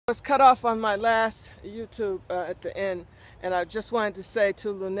I was cut off on my last YouTube at the end, and I just wanted to say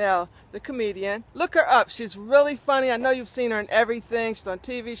to Lunell, the comedian, look her up. She's really funny. I know you've seen her in everything. She's on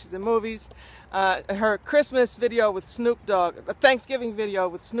TV, she's in movies. Her Christmas video with Snoop Dogg, a Thanksgiving video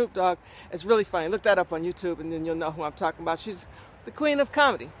with Snoop Dogg is really funny. Look that up on YouTube and then you'll know who I'm talking about. She's the queen of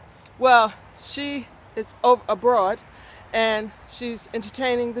comedy. Well, she is abroad and she's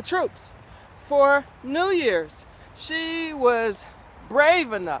entertaining the troops for New Year's. She was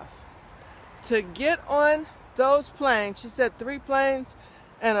brave enough to get on those planes. She said 3 planes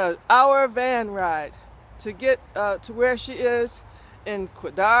and an hour van ride to get to where she is in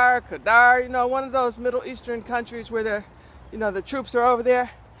Qatar, you know, one of those Middle Eastern countries where they're, you know, the troops are over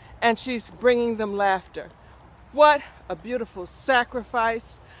there, and she's bringing them laughter. What a beautiful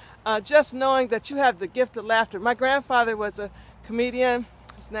sacrifice. Just knowing that you have the gift of laughter. My grandfather was a comedian.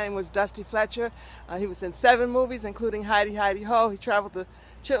 His name was Dusty Fletcher. He was in 7 movies, including Heidi, Heidi Ho. He traveled the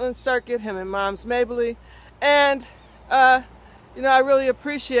Chitlin Circuit, him and Moms Mabley. And, you know, I really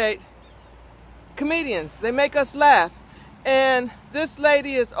appreciate comedians. They make us laugh. And this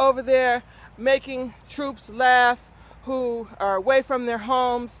lady is over there making troops laugh who are away from their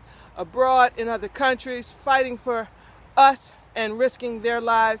homes, abroad in other countries, fighting for us and risking their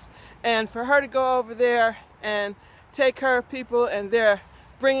lives. And for her to go over there and take her people, and they're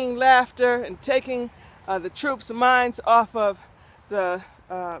bringing laughter and taking the troops' minds off of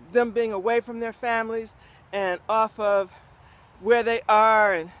them being away from their families and off of where they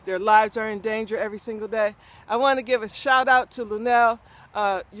are, and their lives are in danger every single day. I want to give a shout out to Lunell.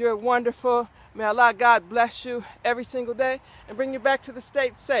 You're wonderful. May Allah God bless you every single day and bring you back to the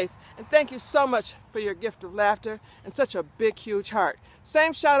States safe. And thank you so much for your gift of laughter and such a big, huge heart.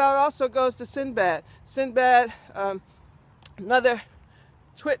 Same shout out also goes to Sinbad. Sinbad, another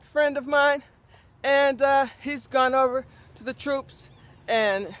twit friend of mine, and he's gone over to the troops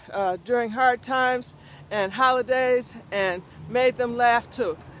and during hard times and holidays and made them laugh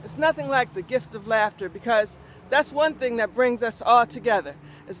too. It's nothing like the gift of laughter, because that's one thing that brings us all together,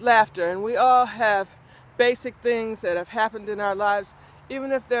 is laughter. And we all have basic things that have happened in our lives,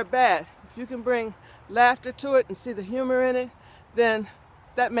 even if they're bad. If you can bring laughter to it and see the humor in it, then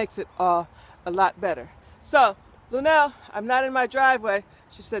that makes it all a lot better. So, Lunell, I'm not in my driveway.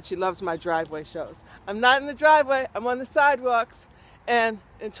 She said she loves my driveway shows. I'm not in the driveway, I'm on the sidewalks. And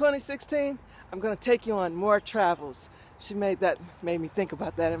in 2016, I'm going to take you on more travels. She made me think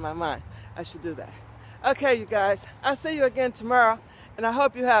about that in my mind. I should do that. Okay, you guys, I'll see you again tomorrow, and I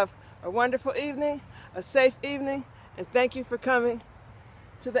hope you have a wonderful evening, a safe evening, and thank you for coming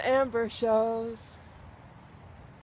to the Amber Shows.